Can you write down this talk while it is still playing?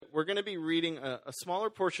we're gonna be reading a smaller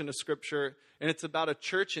portion of Scripture, and it's about a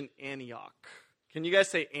church in Antioch. Can you guys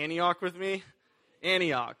say Antioch with me?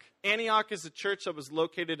 Antioch. Antioch is a church that was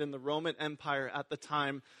located in the Roman Empire at the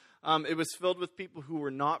time. It was filled with people who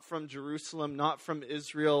were not from Jerusalem, not from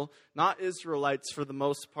Israel, not Israelites for the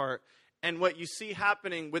most part. And what you see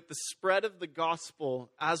happening with the spread of the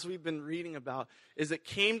gospel, as we've been reading about, is it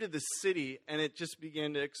came to the city and it just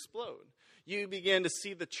began to explode. You began to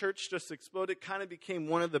see the church just explode. It kind of became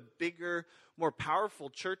one of the bigger, more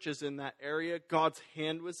powerful churches in that area. God's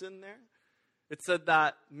hand was in there. It said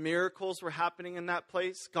that miracles were happening in that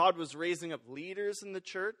place. God was raising up leaders in the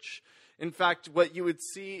church. In fact, what you would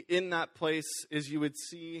see in that place is you would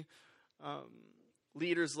see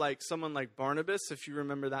leaders like someone like Barnabas, if you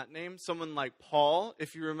remember that name. Someone like Paul,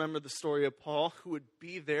 if you remember the story of Paul, who would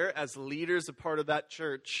be there as leaders, a part of that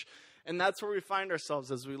church. And that's where we find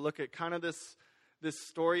ourselves as we look at kind of this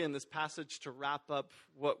story and this passage to wrap up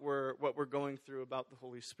what we're going through about the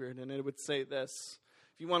Holy Spirit. And it would say this.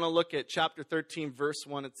 If you want to look at chapter 13, verse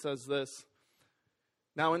 1, it says this.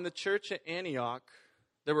 Now in the church at Antioch,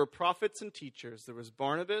 there were prophets and teachers. There was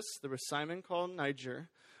Barnabas, there was Simon called Niger,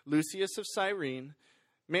 Lucius of Cyrene,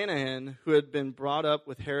 Manaen, who had been brought up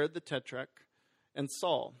with Herod the Tetrarch, and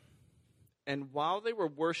Saul. And while they were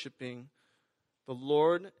worshiping the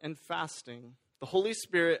Lord and fasting, the Holy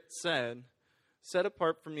Spirit said, set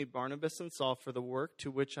apart for me Barnabas and Saul for the work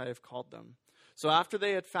to which I have called them. So after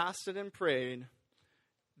they had fasted and prayed,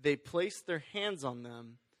 they placed their hands on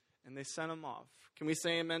them, and they sent them off. Can we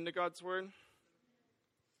say amen to God's word?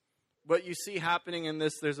 What you see happening in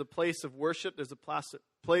this, there's a place of worship, there's a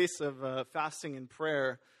place of fasting and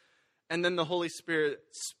prayer, and then the Holy Spirit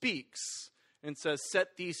speaks and says,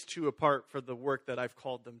 set these two apart for the work that I've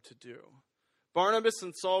called them to do. Barnabas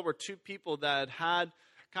and Saul were two people that had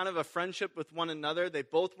kind of a friendship with one another. They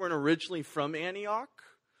both weren't originally from Antioch.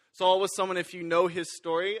 Saul was someone, if you know his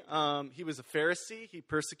story, he was a Pharisee. He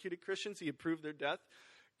persecuted Christians. He approved their death.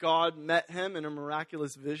 God met him in a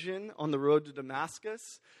miraculous vision on the road to Damascus.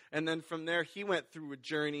 And then from there, he went through a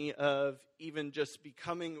journey of even just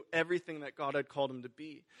becoming everything that God had called him to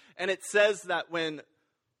be. And it says that when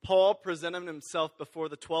Paul presented himself before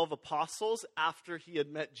the 12 apostles after he had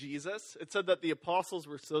met Jesus, it said that the apostles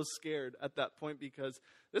were so scared at that point because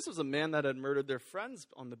this was a man that had murdered their friends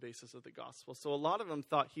on the basis of the gospel. So a lot of them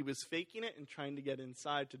thought he was faking it and trying to get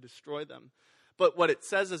inside to destroy them. But what it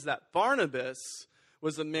says is that Barnabas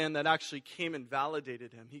was a man that actually came and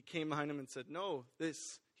validated him. He came behind him and said, no,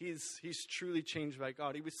 he's truly changed by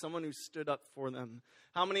God. He was someone who stood up for them.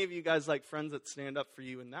 How many of you guys like friends that stand up for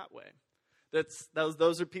you in that way?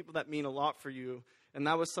 Those are people that mean a lot for you, and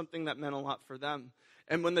that was something that meant a lot for them.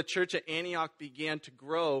 And when the church at Antioch began to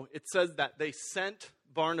grow, it says that they sent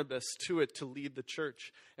Barnabas to it to lead the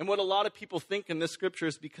church. And what a lot of people think in this scripture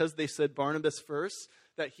is because they said Barnabas first,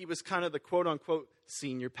 that he was kind of the quote-unquote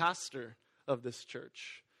senior pastor of this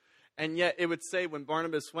church. And yet it would say when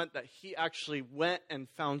Barnabas went that he actually went and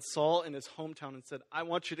found Saul in his hometown and said, I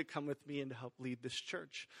want you to come with me and to help lead this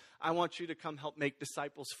church. I want you to come help make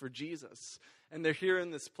disciples for Jesus. And they're here in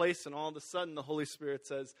this place, and all of a sudden the Holy Spirit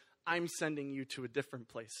says, I'm sending you to a different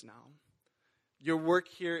place now. Your work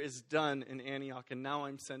here is done in Antioch, and now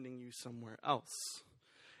I'm sending you somewhere else.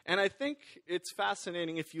 And I think it's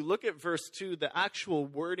fascinating. If you look at verse 2, the actual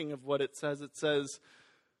wording of what it says,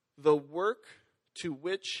 the work to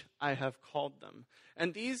which I have called them.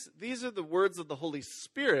 And these are the words of the Holy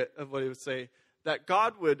Spirit of what he would say, that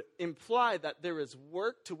God would imply that there is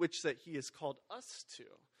work to which that he has called us to.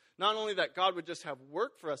 Not only that God would just have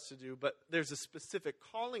work for us to do, but there's a specific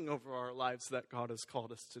calling over our lives that God has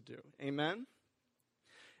called us to do. Amen?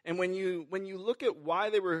 And when you look at why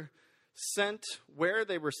they were sent, where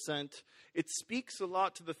they were sent, it speaks a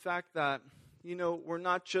lot to the fact that, we're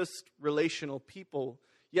not just relational people.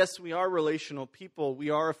 Yes, we are relational people. We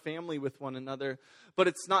are a family with one another. But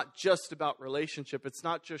it's not just about relationship. It's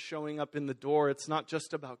not just showing up in the door. It's not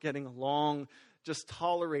just about getting along, just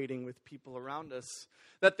tolerating with people around us.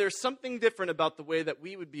 That there's something different about the way that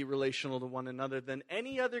we would be relational to one another than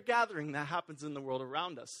any other gathering that happens in the world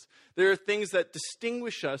around us. There are things that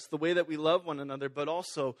distinguish us, the way that we love one another, but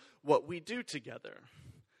also what we do together.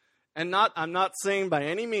 And I'm not saying by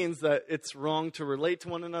any means that it's wrong to relate to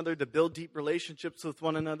one another, to build deep relationships with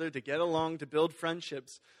one another, to get along, to build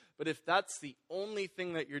friendships. But if that's the only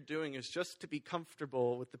thing that you're doing is just to be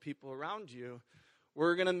comfortable with the people around you,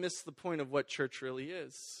 we're going to miss the point of what church really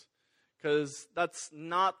is. Because that's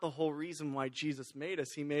not the whole reason why Jesus made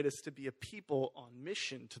us. He made us to be a people on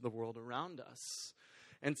mission to the world around us.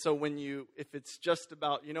 And so if it's just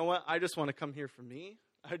about, I just want to come here for me,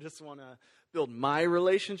 I just want to build my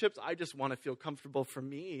relationships, I just want to feel comfortable for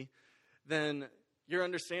me, then your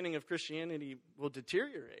understanding of Christianity will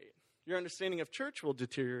deteriorate. Your understanding of church will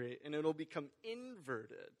deteriorate, and it'll become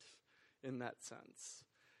inverted in that sense.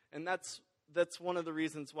 And that's one of the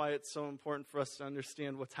reasons why it's so important for us to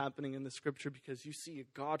understand what's happening in the scripture, because you see a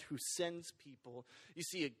God who sends people. You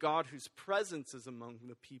see a God whose presence is among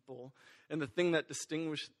the people. And the thing that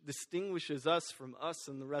distinguishes us from us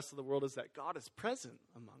and the rest of the world is that God is present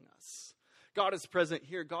among us. God is present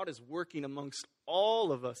here. God is working amongst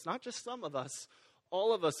all of us, not just some of us,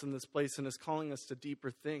 all of us in this place, and is calling us to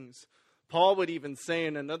deeper things. Paul would even say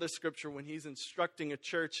in another scripture when he's instructing a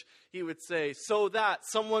church, he would say, so that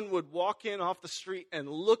someone would walk in off the street and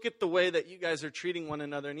look at the way that you guys are treating one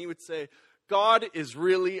another, and he would say, God is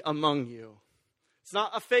really among you. It's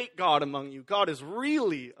not a fake God among you. God is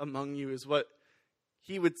really among you is what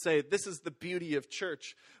he would say. This is the beauty of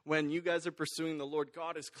church. When you guys are pursuing the Lord,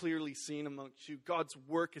 God is clearly seen amongst you. God's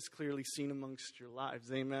work is clearly seen amongst your lives.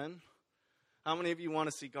 Amen? How many of you want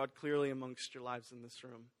to see God clearly amongst your lives in this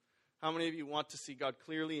room? How many of you want to see God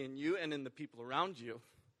clearly in you and in the people around you?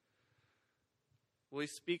 Well, he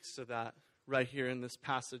speaks to that right here in this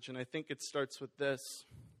passage, and I think it starts with this.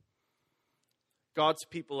 God's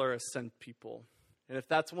people are a sent people. And if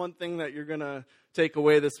that's one thing that you're going to take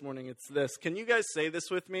away this morning, it's this. Can you guys say this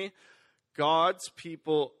with me? God's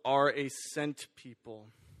people are a sent people.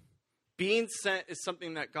 Being sent is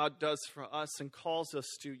something that God does for us and calls us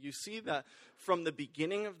to. You see that from the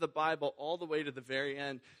beginning of the Bible all the way to the very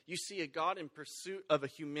end. You see a God in pursuit of a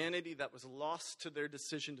humanity that was lost to their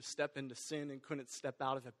decision to step into sin and couldn't step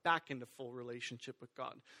out of it, back into full relationship with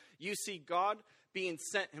God. You see God being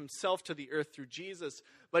sent himself to the earth through Jesus.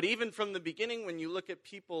 But even from the beginning, when you look at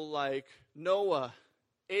people like Noah,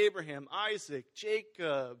 Abraham, Isaac,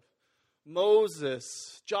 Jacob,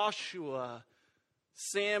 Moses, Joshua,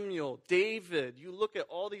 Samuel, David, you look at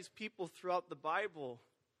all these people throughout the Bible,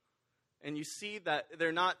 and you see that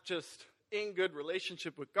they're not just in good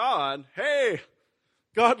relationship with God. Hey,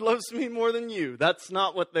 God loves me more than you. That's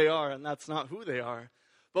not what they are, and that's not who they are.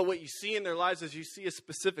 But what you see in their lives is you see a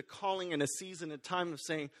specific calling and a season and time of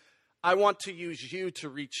saying, I want to use you to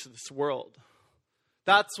reach this world.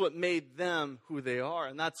 That's what made them who they are,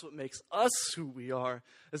 and that's what makes us who we are,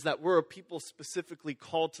 is that we're a people specifically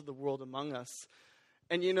called to the world among us.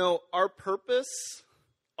 And you know, our purpose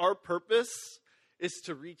is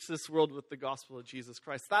to reach this world with the gospel of Jesus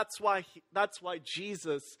Christ. That's why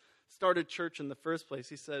Jesus started church in the first place.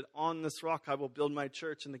 He said, on this rock I will build my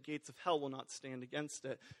church, and the gates of hell will not stand against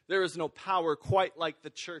it. There is no power quite like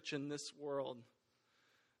the church in this world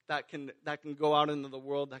that can go out into the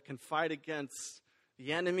world, that can fight against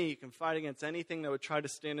the enemy. You can fight against anything that would try to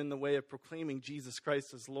stand in the way of proclaiming Jesus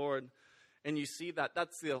Christ as Lord. And you see that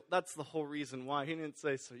that's the whole reason why. He didn't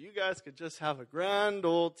say, so you guys could just have a grand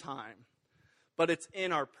old time. But it's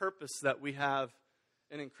in our purpose that we have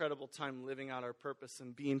an incredible time living out our purpose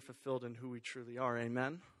and being fulfilled in who we truly are.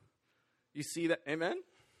 Amen? You see that? Amen?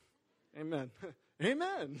 Amen.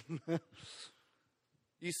 Amen.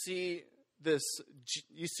 You see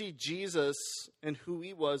Jesus and who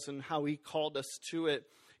he was and how he called us to it.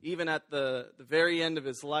 Even at the very end of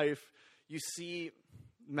his life, you see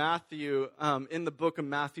Matthew, in the book of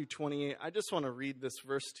Matthew 28, I just want to read this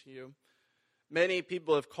verse to you. Many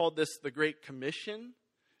people have called this the Great Commission,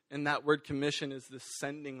 and that word commission is this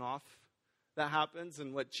sending off that happens.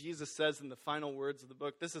 And what Jesus says in the final words of the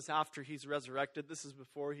book, this is after he's resurrected, this is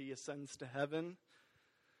before he ascends to heaven.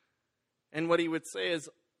 And what he would say is,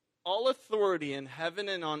 all authority in heaven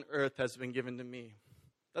and on earth has been given to me.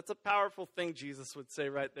 That's a powerful thing Jesus would say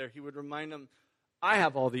right there. He would remind them, I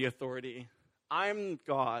have all the authority. I'm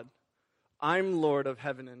God. I'm Lord of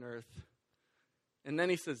heaven and earth. And then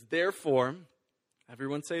he says, therefore,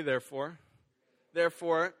 everyone say therefore.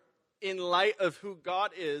 Therefore, in light of who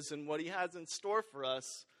God is and what he has in store for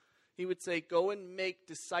us, he would say, go and make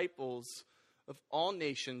disciples of all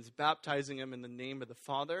nations, baptizing them in the name of the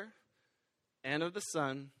Father and of the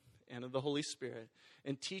Son and of the Holy Spirit,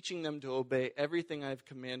 and teaching them to obey everything I have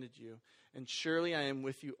commanded you. And surely I am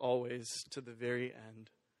with you always to the very end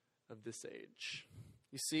of this age.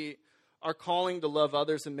 You see, our calling to love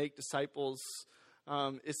others and make disciples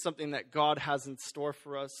is something that God has in store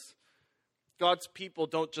for us. God's people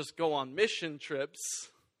don't just go on mission trips,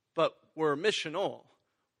 but we're missional.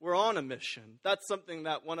 We're on a mission. That's something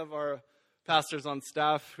that one of our pastors on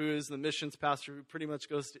staff, who is the missions pastor, who pretty much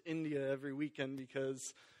goes to India every weekend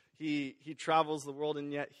because he travels the world,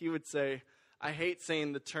 and yet he would say, I hate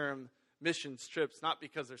saying the term missions trips, not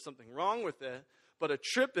because there's something wrong with it, but a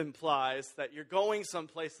trip implies that you're going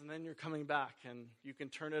someplace and then you're coming back and you can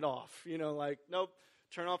turn it off. You know, like, nope,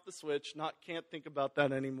 turn off the switch, not can't think about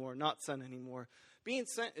that anymore, not sent anymore. Being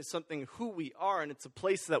sent is something who we are, and it's a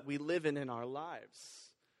place that we live in our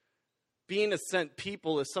lives. Being a sent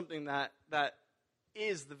people is something that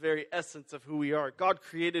is the very essence of who we are. God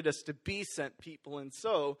created us to be sent people, and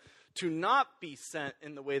so to not be sent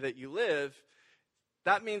in the way that you live,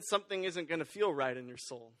 that means something isn't going to feel right in your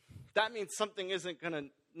soul. That means something isn't going to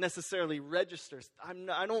necessarily register.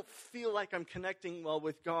 I don't feel like I'm connecting well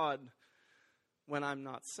with God when I'm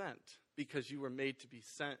not sent, because you were made to be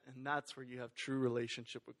sent, and that's where you have true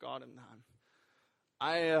relationship with God in that.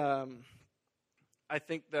 I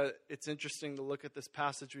think that it's interesting to look at this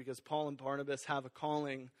passage because Paul and Barnabas have a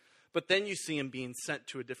calling, but then you see them being sent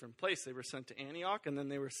to a different place. They were sent to Antioch, and then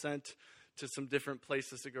they were sent to some different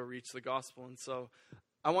places to go reach the gospel. And so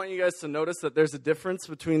I want you guys to notice that there's a difference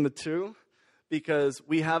between the two, because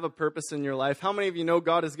we have a purpose in your life. How many of you know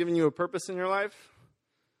God has given you a purpose in your life?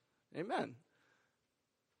 Amen.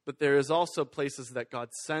 But there is also places that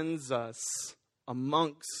God sends us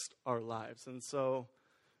amongst our lives. And so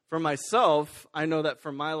for myself, I know that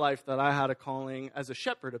for my life that I had a calling as a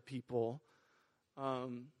shepherd of people.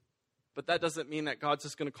 But that doesn't mean that God's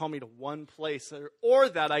just going to call me to one place, or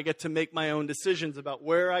that I get to make my own decisions about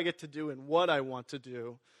where I get to do and what I want to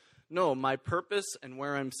do. No, my purpose and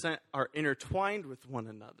where I'm sent are intertwined with one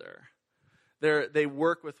another. They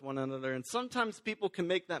work with one another. And sometimes people can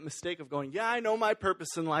make that mistake of going, yeah, I know my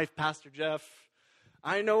purpose in life, Pastor Jeff.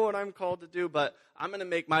 I know what I'm called to do, but I'm going to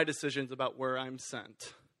make my decisions about where I'm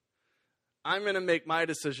sent. I'm going to make my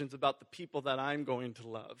decisions about the people that I'm going to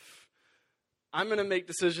love. I'm going to make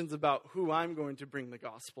decisions about who I'm going to bring the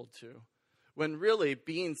gospel to. When really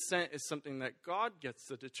being sent is something that God gets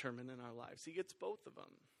to determine in our lives. He gets both of them.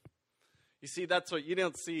 You see, that's what you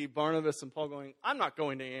don't see Barnabas and Paul going, I'm not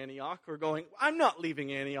going to Antioch, or going, I'm not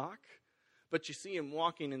leaving Antioch. But you see him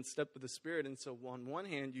walking in step with the Spirit. And so on one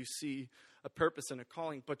hand, you see a purpose and a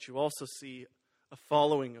calling, but you also see a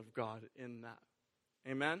following of God in that.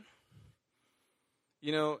 Amen?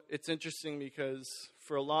 You know, it's interesting because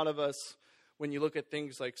for a lot of us, when you look at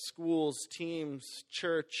things like schools, teams,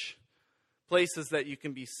 church, places that you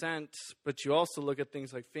can be sent, but you also look at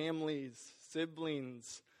things like families,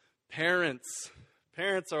 siblings, parents.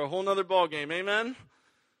 Parents are a whole nother ballgame, amen?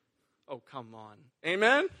 Oh, come on.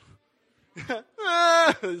 Amen?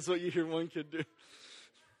 This is what you hear one kid do.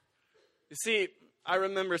 You see, I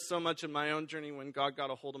remember so much in my own journey when God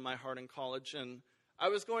got a hold of my heart in college, and I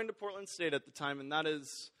was going to Portland State at the time, and that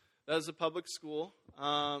is a public school.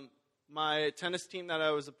 My tennis team that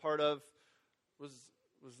I was a part of was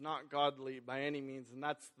not godly by any means, and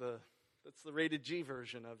that's the rated G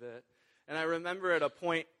version of it. And I remember at a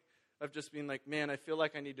point of just being like, man, I feel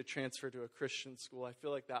like I need to transfer to a Christian school. I feel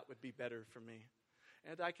like that would be better for me.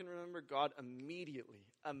 And I can remember God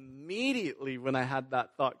immediately when I had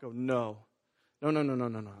that thought go, no.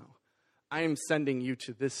 I am sending you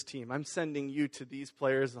to this team. I'm sending you to these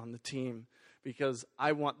players on the team because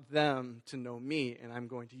I want them to know me, and I'm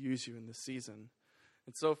going to use you in this season.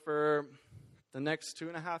 And so for the next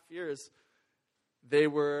 2.5 years, they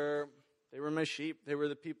were my sheep. They were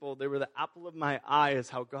the people. They were the apple of my eye is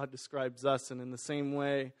how God describes us. And in the same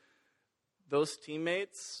way, those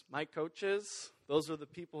teammates, my coaches, those are the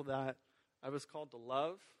people that I was called to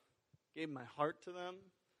love, gave my heart to them,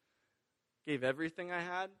 gave everything I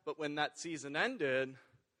had. But when that season ended,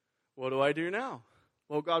 what do I do now?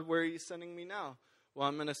 Well, God, where are you sending me now? Well,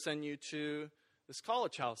 I'm going to send you to this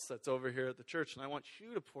college house that's over here at the church, and I want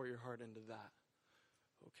you to pour your heart into that.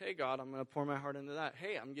 Okay, God, I'm going to pour my heart into that.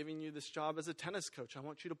 Hey, I'm giving you this job as a tennis coach. I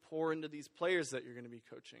want you to pour into these players that you're going to be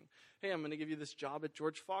coaching. Hey, I'm going to give you this job at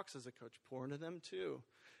George Fox as a coach. Pour into them too.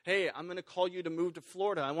 Hey, I'm going to call you to move to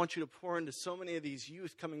Florida. I want you to pour into so many of these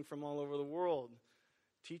youth coming from all over the world.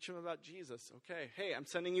 Teach them about Jesus. Okay, hey, I'm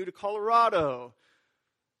sending you to Colorado.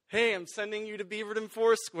 Hey, I'm sending you to Beaverton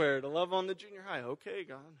Foursquare to love on the junior high. Okay,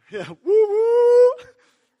 God. Yeah, woo-woo!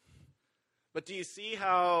 But do you see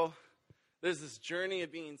how there's this journey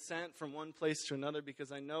of being sent from one place to another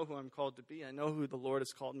because I know who I'm called to be. I know who the Lord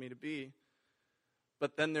has called me to be.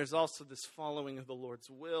 But then there's also this following of the Lord's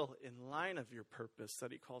will in line of your purpose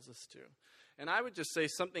that he calls us to. And I would just say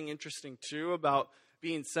something interesting, too, about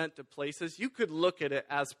being sent to places. You could look at it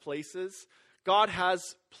as places. God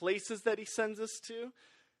has places that he sends us to,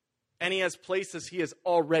 and he has places he has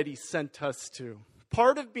already sent us to.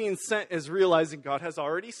 Part of being sent is realizing God has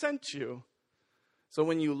already sent you. So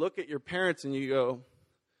when you look at your parents and you go,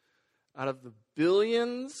 out of the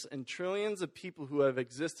billions and trillions of people who have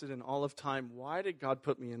existed in all of time, why did God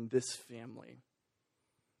put me in this family?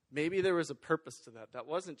 Maybe there was a purpose to that. That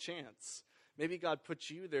wasn't chance. Maybe God put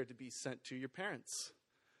you there to be sent to your parents,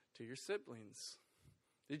 to your siblings,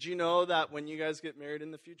 Did you know that when you guys get married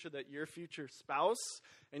in the future, that your future spouse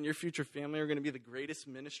and your future family are going to be the greatest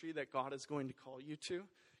ministry that God is going to call you to?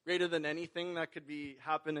 Greater than anything that could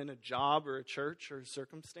happen in a job or a church or a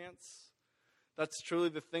circumstance? That's truly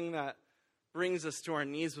the thing that brings us to our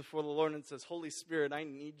knees before the Lord and says, Holy Spirit, I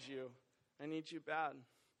need you. I need you bad.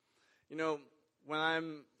 You know,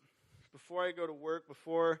 before I go to work,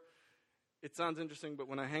 it sounds interesting, but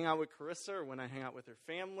when I hang out with Carissa or when I hang out with her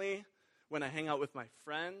family, when I hang out with my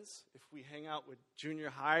friends, if we hang out with junior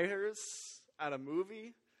hires at a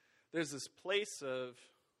movie, there's this place of,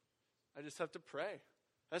 I just have to pray.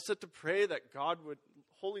 I just have to pray that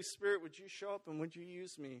Holy Spirit, would you show up and would you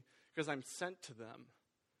use me? Because I'm sent to them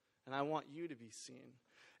and I want you to be seen.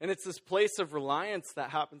 And it's this place of reliance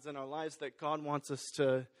that happens in our lives that God wants us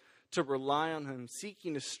to rely on him,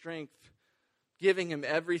 seeking his strength, giving him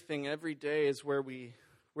everything every day is where we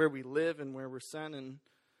live and where we're sent. And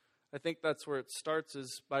I think that's where it starts,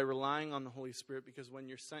 is by relying on the Holy Spirit, because when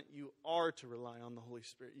you're sent, you are to rely on the Holy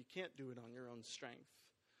Spirit. You can't do it on your own strength.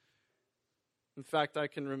 In fact, I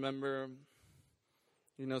can remember,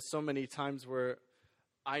 so many times where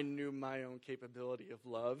I knew my own capability of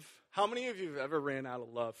love. How many of you have ever ran out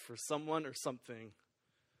of love for someone or something?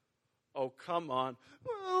 Oh, come on.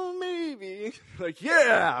 Well, maybe.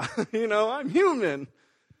 Yeah, I'm human.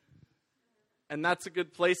 And that's a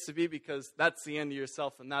good place to be, because that's the end of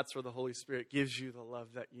yourself, and that's where the Holy Spirit gives you the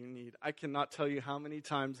love that you need. I cannot tell you how many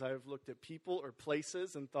times I've looked at people or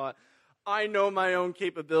places and thought, I know my own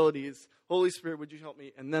capabilities. Holy Spirit, would you help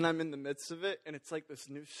me? And then I'm in the midst of it, and it's like this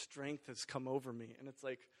new strength has come over me. And it's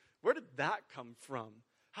like, where did that come from?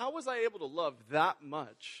 How was I able to love that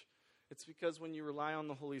much? It's because when you rely on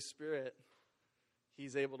the Holy Spirit,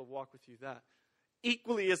 he's able to walk with you that.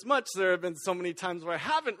 Equally as much, there have been so many times where I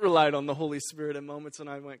haven't relied on the Holy Spirit in moments, and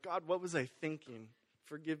I went, God, what was I thinking?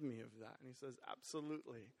 Forgive me of that. And he says,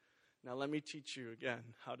 absolutely. Now let me teach you again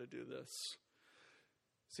how to do this.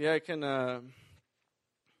 See, it's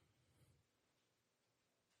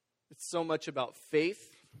so much about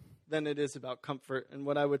faith than it is about comfort. And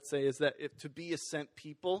what I would say is that to be a sent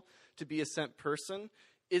people, to be a sent person,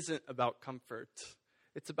 isn't about comfort.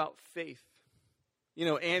 It's about faith.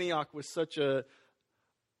 Antioch was such a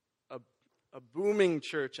booming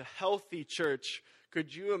church, a healthy church.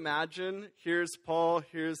 Could you imagine? Here's Paul,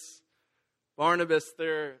 here's Barnabas.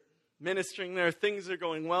 They're ministering there. Things are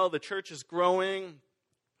going well. The church is growing.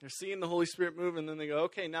 They're seeing the Holy Spirit move, and then they go,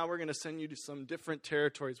 okay, now we're going to send you to some different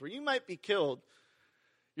territories where you might be killed.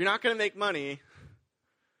 You're not going to make money.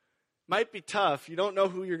 Might be tough. You don't know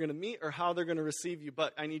who you're going to meet or how they're going to receive you,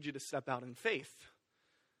 but I need you to step out in faith.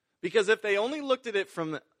 Because if they only looked at it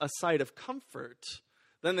from a side of comfort,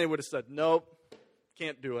 then they would have said, nope,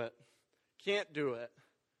 can't do it. Can't do it.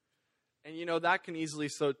 And that can easily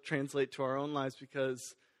so translate to our own lives,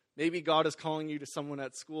 because maybe God is calling you to someone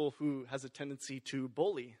at school who has a tendency to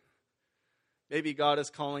bully. Maybe God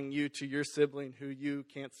is calling you to your sibling who you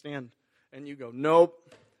can't stand, and you go,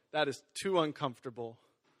 nope, that is too uncomfortable.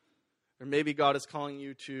 Or maybe God is calling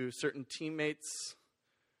you to certain teammates,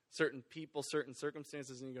 certain people, certain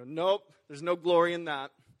circumstances, and you go, nope, there's no glory in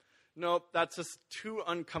that. Nope, that's just too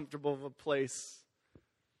uncomfortable of a place.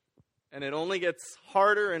 And it only gets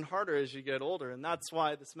harder and harder as you get older. And that's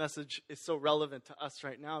why this message is so relevant to us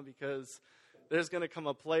right now, because there's going to come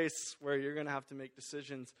a place where you're going to have to make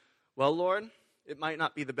decisions. Well, Lord, it might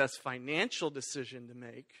not be the best financial decision to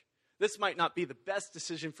make. This might not be the best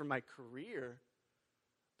decision for my career.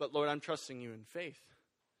 But Lord, I'm trusting you in faith.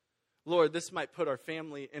 Lord, this might put our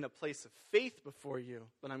family in a place of faith before you,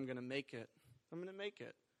 but I'm going to make it. I'm going to make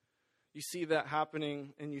it. You see that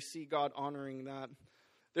happening, and you see God honoring that.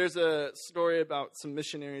 There's a story about some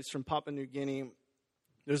missionaries from Papua New Guinea.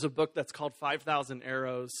 There's a book that's called 5,000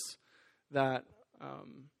 Arrows.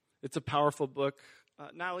 It's a powerful book.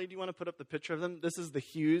 Natalie, do you want to put up the picture of them? This is the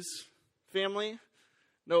Hughes family.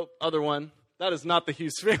 Nope, other one. That is not the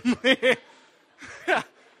Hughes family.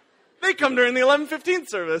 They come during the 11:15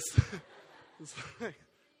 service.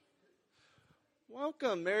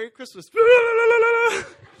 Welcome, Merry Christmas.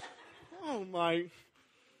 Oh my.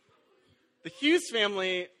 The Hughes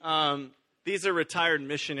family, these are retired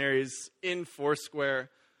missionaries in Foursquare.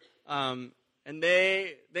 And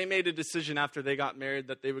they made a decision after they got married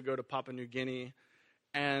that they would go to Papua New Guinea.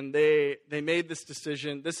 And they made this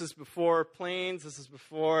decision. This is before planes. This is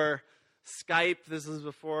before Skype. This is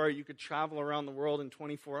before you could travel around the world in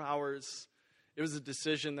 24 hours. It was a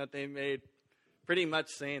decision that they made pretty much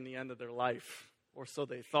saying the end of their life, or so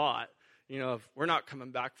they thought. We're not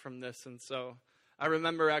coming back from this. And so I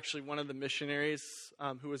remember actually one of the missionaries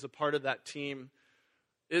who was a part of that team,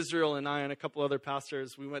 Israel and I and a couple other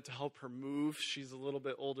pastors, we went to help her move. She's a little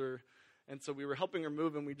bit older. And so we were helping her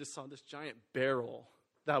move, and we just saw this giant barrel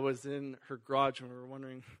that was in her garage. And we were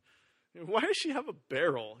wondering, why does she have a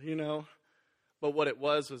barrel, But what it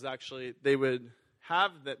was actually they would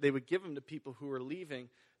give them to people who were leaving.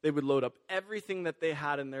 They would load up everything that they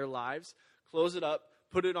had in their lives, close it up,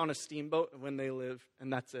 put it on a steamboat when they live,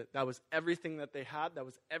 and that's it. That was everything that they had. That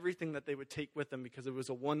was everything that they would take with them because it was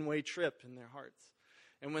a one-way trip in their hearts.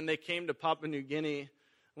 And when they came to Papua New Guinea,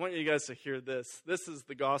 I want you guys to hear this. This is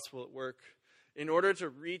the gospel at work. In order to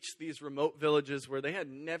reach these remote villages where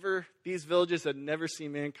these villages had never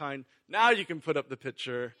seen mankind, now you can put up the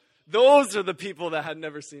picture. Those are the people that had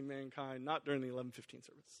never seen mankind, not during the 11:15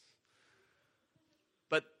 service.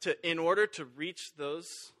 But in order to reach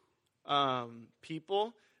those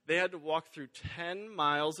people, they had to walk through 10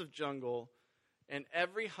 miles of jungle, and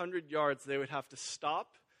every 100 yards they would have to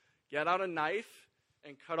stop, get out a knife,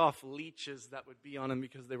 and cut off leeches that would be on them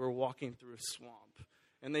because they were walking through a swamp.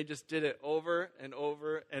 And they just did it over and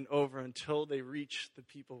over and over until they reached the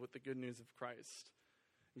people with the good news of Christ.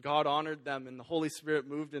 God honored them, and the Holy Spirit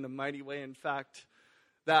moved in a mighty way. In fact,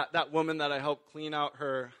 that woman that I helped clean out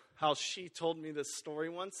her house, she told me this story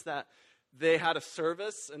once, that they had a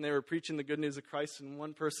service, and they were preaching the good news of Christ, and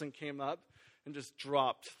one person came up and just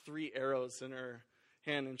dropped 3 arrows in her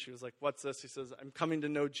hand, and she was like, "What's this?" He says, "I'm coming to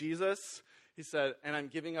know Jesus." He said, "And I'm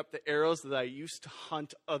giving up the arrows that I used to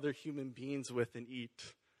hunt other human beings with and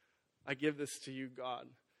eat. I give this to you, God."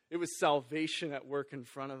 It was salvation at work in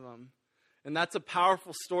front of them. And that's a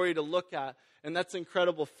powerful story to look at. And that's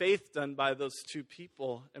incredible faith done by those 2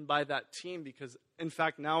 people and by that team. Because, in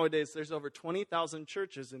fact, nowadays there's over 20,000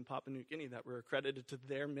 churches in Papua New Guinea that were accredited to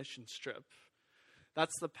their mission trip.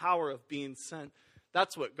 That's the power of being sent.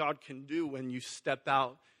 That's what God can do when you step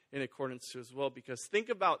out in accordance to his will. Because think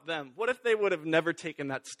about them. What if they would have never taken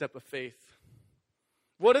that step of faith?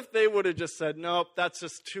 What if they would have just said, "Nope, that's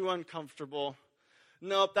just too uncomfortable.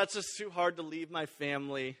 Nope, that's just too hard to leave my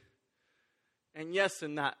family." And yes,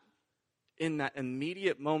 in that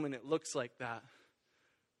immediate moment, it looks like that.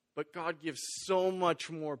 But God gives so much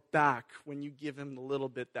more back when you give him the little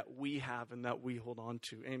bit that we have and that we hold on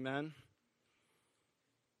to. Amen?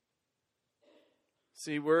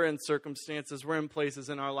 See, we're in circumstances, we're in places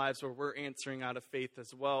in our lives where we're answering out of faith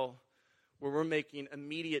as well, where we're making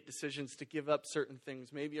immediate decisions to give up certain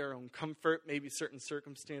things, maybe our own comfort, maybe certain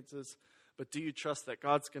circumstances. But do you trust that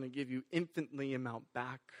God's going to give you infinitely amount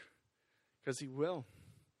back? Because he will.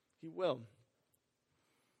 He will.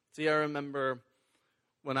 See, I remember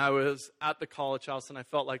when I was at the college house and I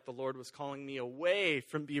felt like the Lord was calling me away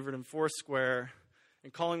from Beaverton Foursquare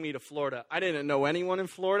and calling me to Florida. I didn't know anyone in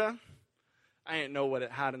Florida. I didn't know what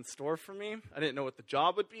it had in store for me. I didn't know what the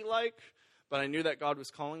job would be like, but I knew that God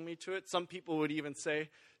was calling me to it. Some people would even say,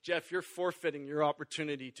 "Jeff, you're forfeiting your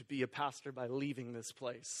opportunity to be a pastor by leaving this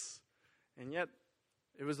place." And yet,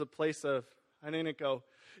 it was a place of, I didn't go,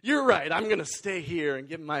 "You're right, I'm going to stay here and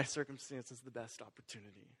give my circumstances the best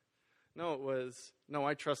opportunity." No, it was, no,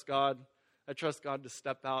 I trust God. I trust God to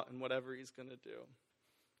step out in whatever he's going to do.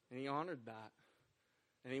 And he honored that.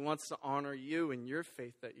 And he wants to honor you and your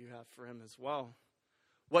faith that you have for him as well.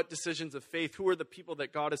 What decisions of faith? Who are the people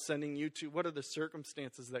that God is sending you to? What are the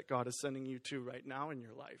circumstances that God is sending you to right now in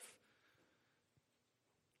your life?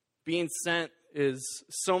 Being sent is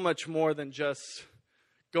so much more than just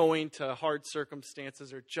going to hard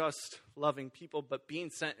circumstances or just loving people, but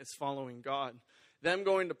being sent is following God. Them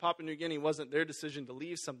going to Papua New Guinea wasn't their decision to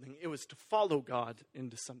leave something. It was to follow God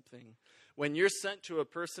into something. When you're sent to a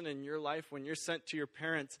person in your life, when you're sent to your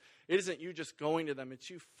parents, it isn't you just going to them. It's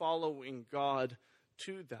you following God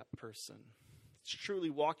to that person. It's truly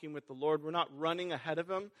walking with the Lord. We're not running ahead of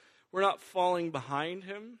him. We're not falling behind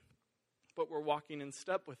him, but we're walking in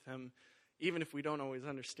step with him, even if we don't always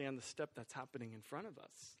understand the step that's happening in front of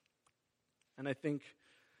us. And I think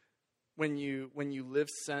when you live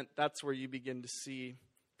sent, that's where you begin to see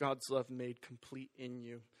God's love made complete in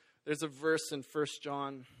you. There's a verse in 1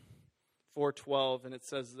 John 4:12, and it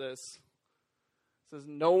says this. It says,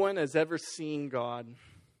 "No one has ever seen God."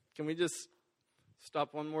 Can we just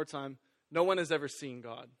stop one more time? No one has ever seen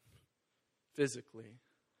God physically.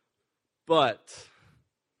 But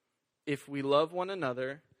if we love one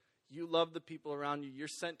another, you love the people around you, you're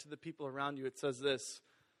sent to the people around you, it says this: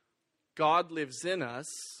 God lives in us,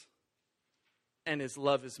 and his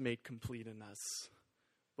love is made complete in us.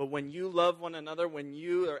 But when you love one another, when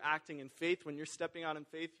you are acting in faith, when you're stepping out in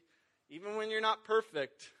faith, even when you're not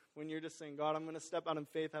perfect, when you're just saying, "God, I'm going to step out in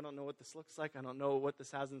faith. I don't know what this looks like. I don't know what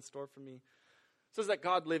this has in store for me." It says that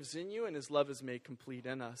God lives in you and his love is made complete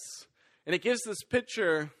in us. And it gives this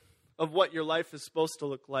picture of what your life is supposed to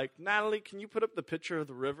look like. Natalie, can you put up the picture of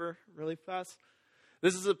the river really fast?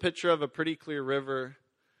 This is a picture of a pretty clear river.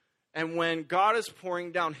 And when God is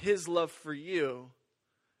pouring down his love for you,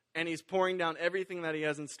 and he's pouring down everything that he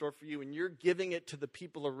has in store for you, and you're giving it to the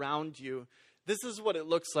people around you, this is what it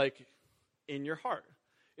looks like in your heart.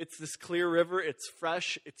 It's this clear river. It's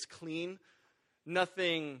fresh. It's clean.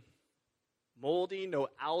 Nothing moldy, no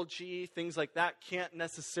algae, things like that can't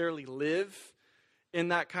necessarily live in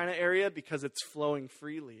that kind of area because it's flowing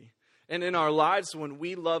freely. And in our lives, when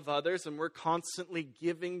we love others and we're constantly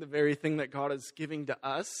giving the very thing that God is giving to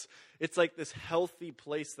us, it's like this healthy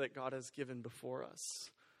place that God has given before us.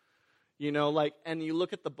 You know, like, and you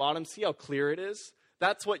look at the bottom, see how clear it is?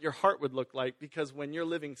 That's what your heart would look like, because when you're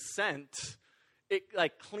living sent, it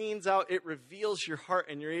like cleans out, it reveals your heart,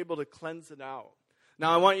 and you're able to cleanse it out.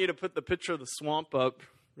 Now, I want you to put the picture of the swamp up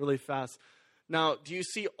really fast. Now, do you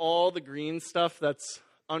see all the green stuff that's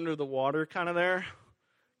under the water kind of there?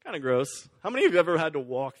 Kind of gross. How many of you have ever had to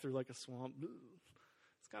walk through like a swamp?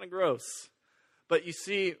 It's kind of gross. But you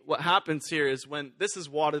see, what happens here is when this is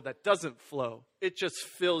water that doesn't flow, it just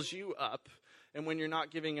fills you up. And when you're not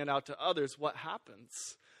giving it out to others, what happens?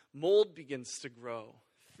 Mold begins to grow.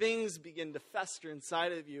 Things begin to fester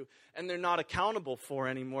inside of you, and they're not accountable for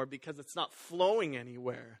anymore because it's not flowing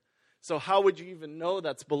anywhere. So how would you even know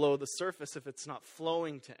that's below the surface if it's not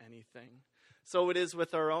flowing to anything? So it is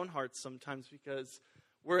with our own hearts sometimes, because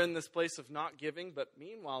we're in this place of not giving, but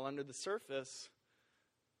meanwhile, under the surface,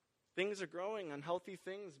 things are growing. Unhealthy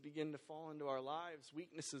things begin to fall into our lives.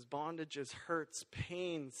 Weaknesses, bondages, hurts,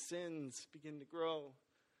 pain, sins begin to grow.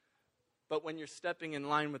 But when you're stepping in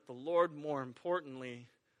line with the Lord, more importantly,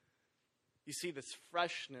 you see this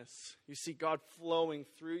freshness. You see God flowing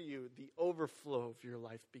through you, the overflow of your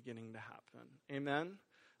life beginning to happen. Amen?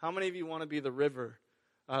 How many of you want to be the river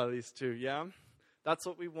out of these two? Yeah? That's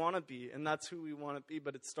what we want to be, and that's who we want to be,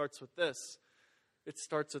 but it starts with this. It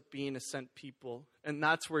starts with being a sent people, and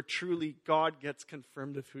that's where truly God gets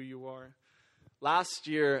confirmed of who you are. Last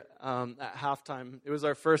year at halftime, it was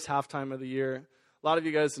our first halftime of the year. A lot of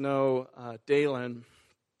you guys know Dalen,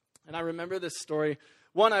 and I remember this story.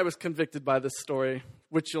 One, I was convicted by this story,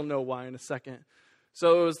 which you'll know why in a second.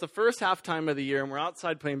 So it was the first halftime of the year, and we're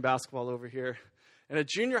outside playing basketball over here. And a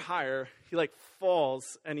junior hire, he falls,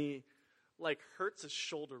 and he hurts his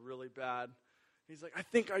shoulder really bad. He's like, I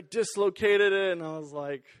think I dislocated it. And I was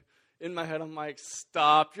like, in my head, I'm like,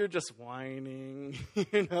 stop, you're just whining,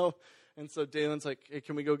 you know? And so Dalen's like, hey,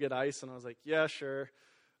 can we go get ice? And I was like, yeah, sure.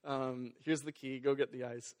 Here's the key, go get the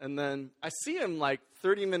ice. And then I see him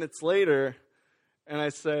 30 minutes later, and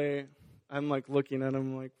I'm looking at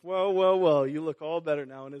him like, well, you look all better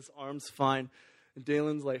now, and his arm's fine. And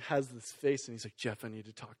Dalen's has this face, and he's like, Jeff, I need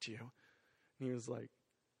to talk to you. And he was like,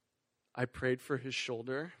 I prayed for his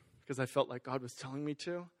shoulder because I felt like God was telling me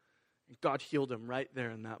to, and God healed him right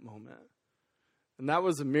there in that moment. And that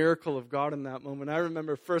was a miracle of God in that moment. I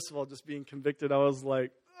remember, first of all, just being convicted. I was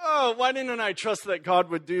like, oh, why didn't I trust that God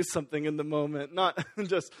would do something in the moment? Not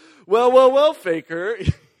just, well, faker,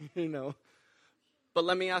 you know. But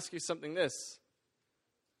let me ask you something this.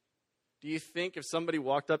 Do you think if somebody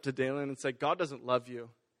walked up to Dalen and said, God doesn't love you,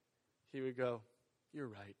 he would go, you're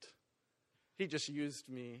right. He just used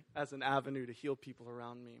me as an avenue to heal people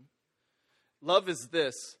around me. Love is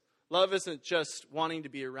this. Love isn't just wanting to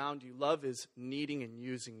be around you. Love is needing and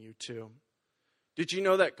using you too. Did you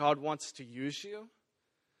know that God wants to use you?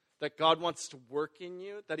 That God wants to work in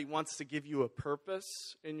you? That he wants to give you a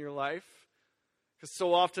purpose in your life? Because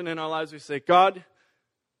so often in our lives we say, God,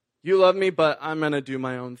 you love me, but I'm going to do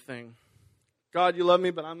my own thing. God, you love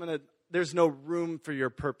me, but there's no room for your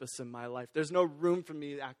purpose in my life. There's no room for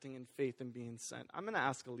me acting in faith and being sent. I'm going to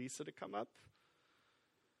ask Elisa to come up.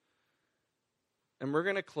 And we're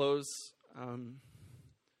going to close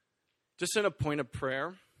just in a point of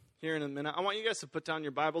prayer here in a minute. I want you guys to put down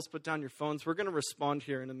your Bibles, put down your phones. We're going to respond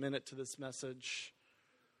here in a minute to this message.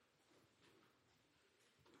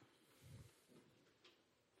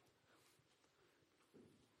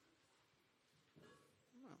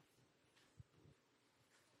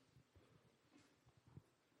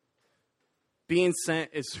 Being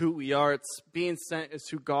sent is who we are. Being sent is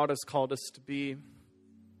who God has called us to be.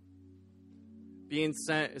 Being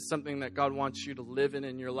sent is something that God wants you to live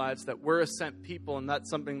in your lives, that we're a sent people, and that's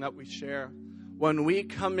something that we share. When we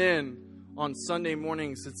come in on Sunday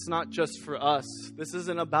mornings, it's not just for us. This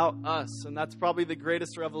isn't about us, and that's probably the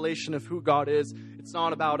greatest revelation of who God is. It's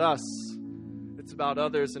not about us. It's about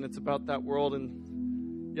others, and it's about that world.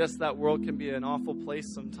 And yes, that world can be an awful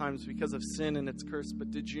place sometimes because of sin and its curse,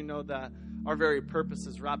 but did you know that our very purpose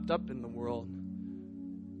is wrapped up in the world?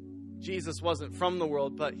 Jesus wasn't from the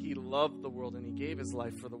world, but he loved the world and he gave his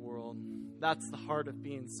life for the world. That's the heart of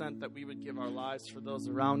being sent, that we would give our lives for those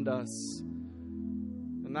around us.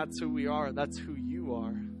 And that's who we are. That's who you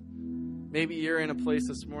are. Maybe you're in a place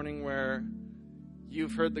this morning where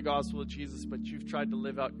you've heard the gospel of Jesus, but you've tried to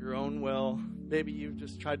live out your own will. Maybe you've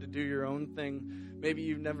just tried to do your own thing. Maybe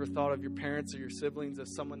you've never thought of your parents or your siblings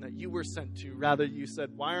as someone that you were sent to. Rather, you said,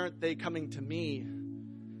 why aren't they coming to me?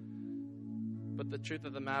 But the truth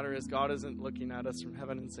of the matter is, God isn't looking at us from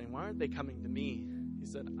heaven and saying, why aren't they coming to me? He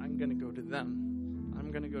said, I'm going to go to them.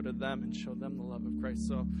 I'm going to go to them and show them the love of Christ.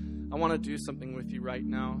 So I want to do something with you right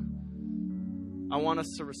now. I want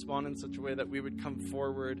us to respond in such a way that we would come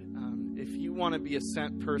forward. If you want to be a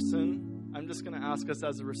sent person, I'm just going to ask us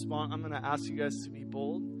as a response. I'm going to ask you guys to be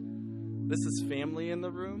bold. This is family in the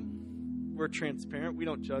room. We're transparent. We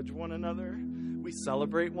don't judge one another. We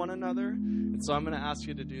celebrate one another. And so I'm going to ask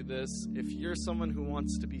you to do this. If you're someone who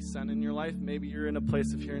wants to be sent in your life, maybe you're in a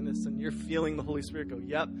place of hearing this and you're feeling the Holy Spirit go,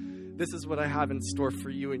 yep, this is what I have in store for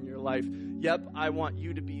you in your life. Yep, I want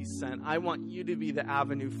you to be sent. I want you to be the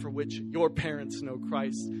avenue for which your parents know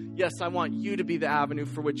Christ. Yes, I want you to be the avenue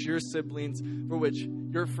for which your siblings, for which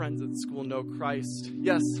your friends at school know Christ.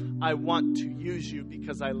 Yes, I want to use you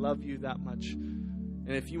because I love you that much. And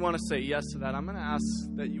if you want to say yes to that, I'm going to ask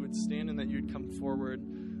that you would stand and that you would come forward.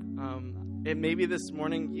 And maybe this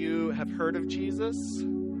morning you have heard of Jesus,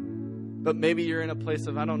 but maybe you're in a place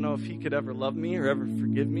of, I don't know if he could ever love me or ever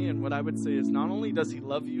forgive me. And what I would say is, not only does he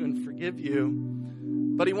love you and forgive you,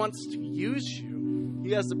 but he wants to use you.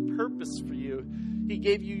 He has a purpose for you. He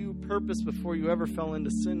gave you purpose before you ever fell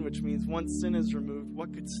into sin, which means once sin is removed,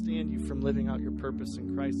 what could stand you from living out your purpose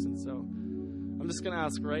in Christ? And so I'm just going to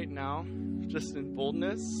ask right now, just in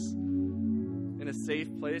boldness, in a safe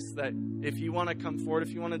place, that if you want to come forward,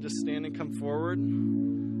 if you want to just stand and come forward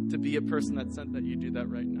to be a person that's sent, that you do that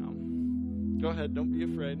right now. Go ahead. Don't be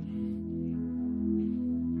afraid.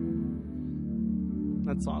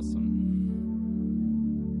 That's awesome.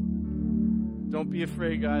 Don't be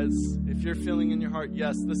afraid, guys. If you're feeling in your heart,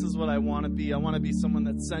 yes, this is what I want to be. I want to be someone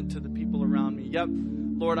that's sent to the people around me. Yep,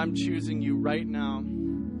 Lord, I'm choosing you right now.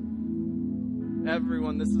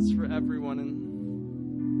 Everyone, this is for everyone. And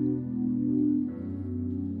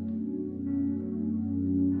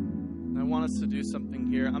I want us to do something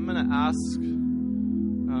here. I'm going to ask,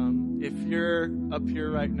 if you're up here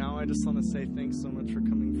right now, I just want to say thanks so much for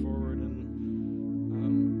coming forward.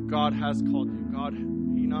 And God has called you. God,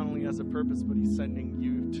 he not only has a purpose, but he's sending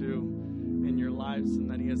you too in your lives, and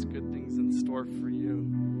that he has good things in store for you.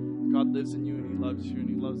 God lives in you, and he loves you, and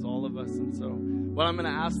he loves all of us. And so what I'm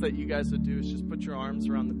going to ask that you guys would do is just put your arms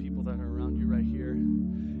around the people that are around you right here.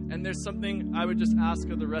 And there's something I would just ask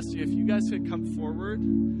of the rest of you. If you guys could come forward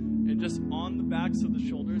and just on the backs of the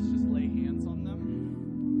shoulders, just lay hands on them.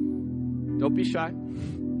 Don't be shy.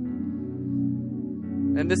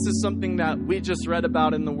 And this is something that we just read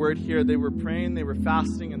about in the word here. They were praying, they were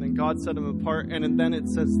fasting, and then God set them apart. And then it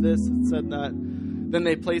says this, it said that then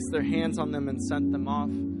they placed their hands on them and sent them off.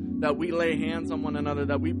 That we lay hands on one another,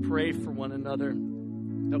 that we pray for one another,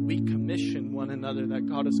 that we commission one another, that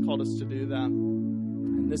God has called us to do that.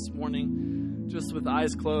 And this morning, just with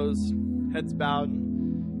eyes closed, heads bowed,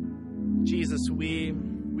 Jesus, we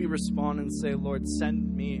respond and say, Lord,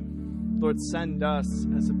 send me. Lord, send us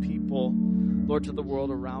as a people, Lord, to the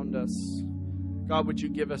world around us. God, would you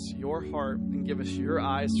give us your heart and give us your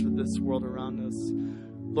eyes for this world around us?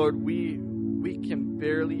 Lord, we can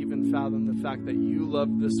barely even fathom the fact that you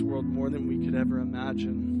love this world more than we could ever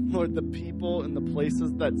imagine. Lord, the people and the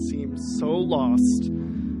places that seem so lost,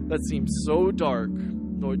 that seem so dark,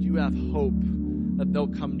 Lord, you have hope that they'll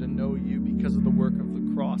come to know you because of the work of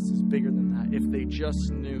the cross is bigger than that, if they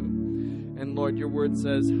just knew. And Lord, your word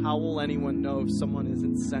says, how will anyone know if someone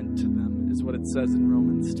isn't sent to them, is what it says in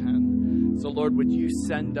Romans 10. So Lord, would you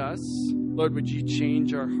send us? Lord, would you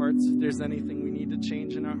change our hearts? If there's anything we need to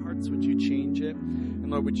change in our hearts, would you change it? And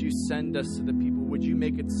Lord, would you send us to the people? Would you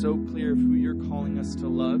make it so clear of who you're calling us to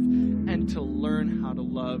love and to learn how to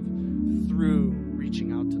love through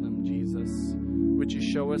reaching out to them, Jesus? Would you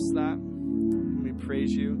show us that? And we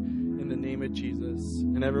praise you in the name of Jesus.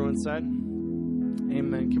 And everyone said,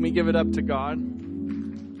 amen. Can we give it up to God?